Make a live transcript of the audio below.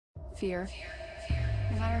Fear.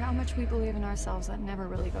 No matter how much we believe in ourselves, that never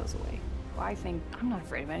really goes away. Well, I think I'm not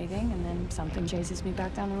afraid of anything, and then something chases me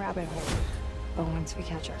back down the rabbit hole. But once we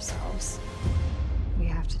catch ourselves, we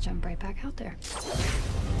have to jump right back out there.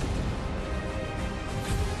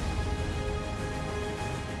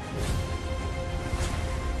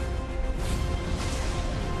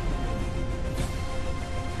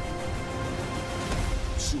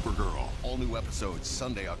 Supergirl, all new episodes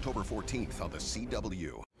Sunday, October 14th on the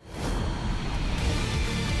CW.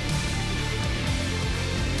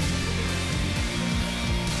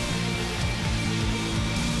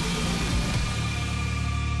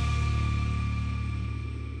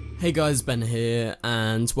 Hey guys, Ben here,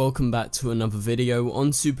 and welcome back to another video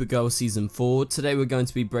on Supergirl Season 4. Today we're going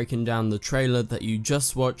to be breaking down the trailer that you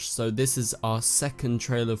just watched, so this is our second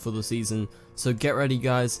trailer for the season. So get ready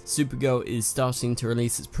guys, Supergirl is starting to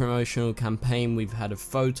release its promotional campaign. We've had a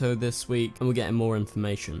photo this week and we're getting more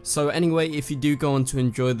information. So anyway, if you do go on to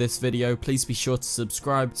enjoy this video, please be sure to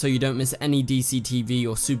subscribe so you don't miss any DC TV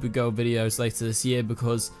or Supergirl videos later this year,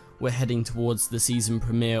 because we're heading towards the season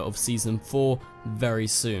premiere of Season 4 very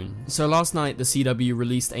soon. So last night the CW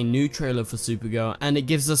released a new trailer for Supergirl, and it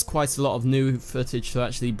gives us quite a lot of new footage to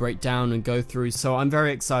actually break down and go through, so I'm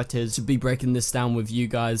very excited to be breaking this down with you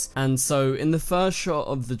guys. And so in the first shot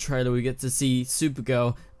of the trailer we get to see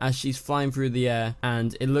Supergirl as she's flying through the air,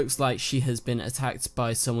 and it looks like she has been attacked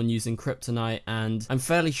by someone using kryptonite, and I'm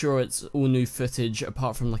fairly sure it's all new footage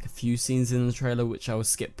apart from like a few scenes in the trailer which I will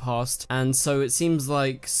skip past. And so it seems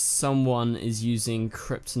like someone is using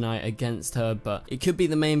kryptonite against her, but it could be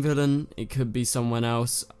the main villain, it could be someone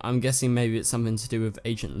else. I'm guessing maybe it's something to do with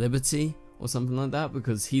Agent Liberty or something like that,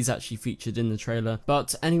 because he's actually featured in the trailer.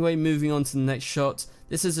 But anyway, moving on to the next shot.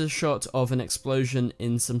 This is a shot of an explosion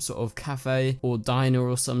in some sort of cafe or diner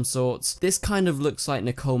or some sorts. This kind of looks like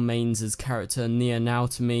Nicole Mains's character Nia Nal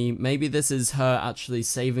to me. Maybe this is her actually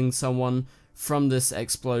saving someone from this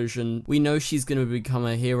explosion. We know she's going to become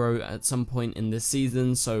a hero at some point in this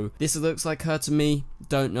season, so this looks like her to me.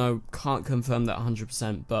 Don't know, can't confirm that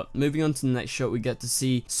 100%, but moving on to the next shot, we get to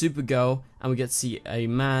see Supergirl, and we get to see a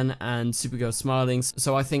man and Supergirl smiling.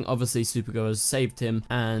 So I think obviously Supergirl has saved him,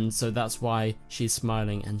 and so that's why she's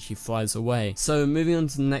smiling and she flies away. So moving on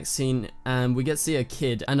to the next scene, and we get to see a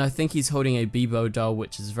kid, and I think he's holding a Bebo doll,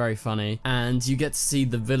 which is very funny. And you get to see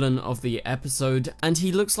the villain of the episode, and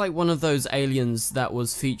he looks like one of those aliens that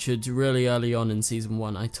was featured really early on in Season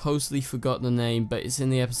 1. I totally forgot the name, but it's in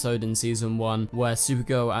the episode in Season 1 where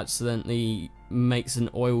Supergirl accidentally makes an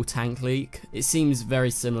oil tank leak. It seems very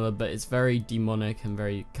similar, but it's very demonic and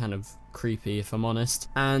very kind of creepy, if I'm honest.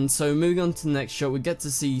 And so moving on to the next shot, we get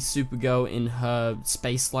to see Supergirl in her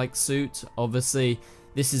space-like suit. Obviously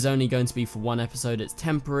this is only going to be for one episode, it's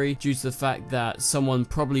temporary due to the fact that someone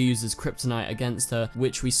probably uses kryptonite against her,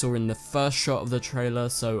 which we saw in the first shot of the trailer,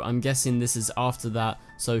 so I'm guessing this is after that.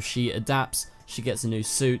 So she adapts, she gets a new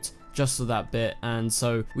suit just for that bit, and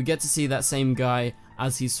so we get to see that same guy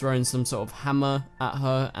as he's throwing some sort of hammer at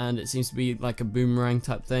her, and it seems to be like a boomerang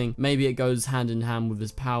type thing. Maybe it goes hand in hand with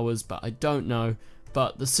his powers, but I don't know.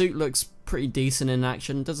 But the suit looks pretty decent in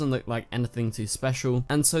action, doesn't look like anything too special.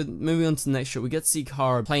 And so moving on to the next shot, we get to see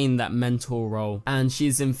Kara playing that mentor role, and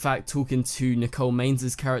she's in fact talking to Nicole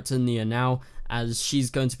Mains's character Nia Nal, as she's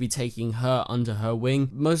going to be taking her under her wing,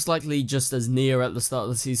 most likely just as Nia at the start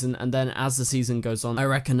of the season, and then as the season goes on, I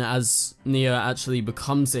reckon as Nia actually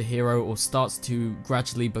becomes a hero or starts to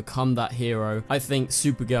gradually become that hero, I think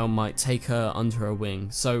Supergirl might take her under her wing.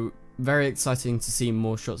 So very exciting to see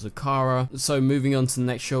more shots of Kara. So moving on to the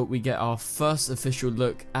next shot, we get our first official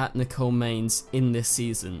look at Nicole Mains in this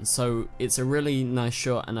season. So it's a really nice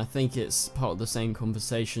shot, and I think it's part of the same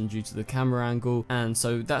conversation due to the camera angle, and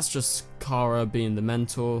so that's just Kara being the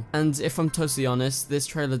mentor. And if I'm totally honest, this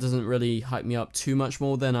trailer doesn't really hype me up too much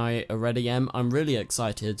more than I already am. I'm really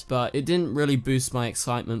excited, but it didn't really boost my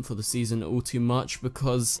excitement for the season all too much,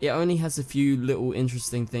 because it only has a few little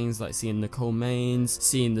interesting things like seeing Nicole Mains,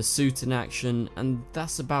 seeing the suit in action, and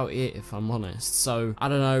that's about it if I'm honest. So I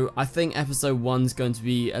don't know, I think episode 1's going to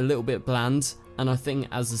be a little bit bland, and I think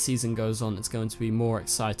as the season goes on it's going to be more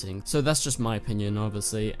exciting. So that's just my opinion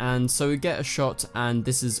obviously. And so we get a shot, and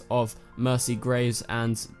this is of Mercy Graves,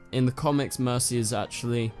 and in the comics Mercy is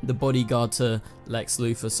actually the bodyguard to Lex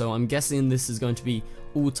Luthor, so I'm guessing this is going to be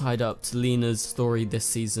all tied up to Lena's story this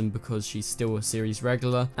season because she's still a series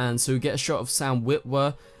regular. And so we get a shot of Sam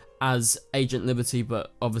Witwer as Agent Liberty,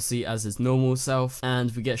 but obviously as his normal self,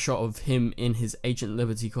 and we get a shot of him in his Agent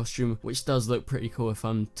Liberty costume, which does look pretty cool if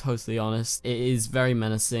I'm totally honest. It is very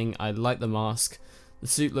menacing, I like the mask, the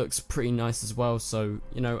suit looks pretty nice as well, so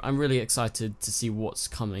you know, I'm really excited to see what's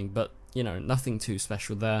coming. But you know, nothing too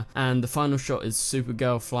special there. And the final shot is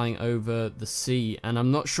Supergirl flying over the sea, and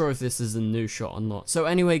I'm not sure if this is a new shot or not. So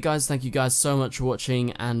anyway guys, thank you guys so much for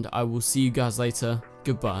watching, and I will see you guys later.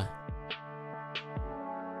 Goodbye.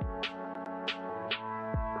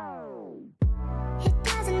 It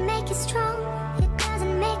doesn't make us strong, it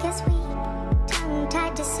doesn't make us weak. Tongue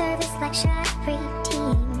tied to service like shot free.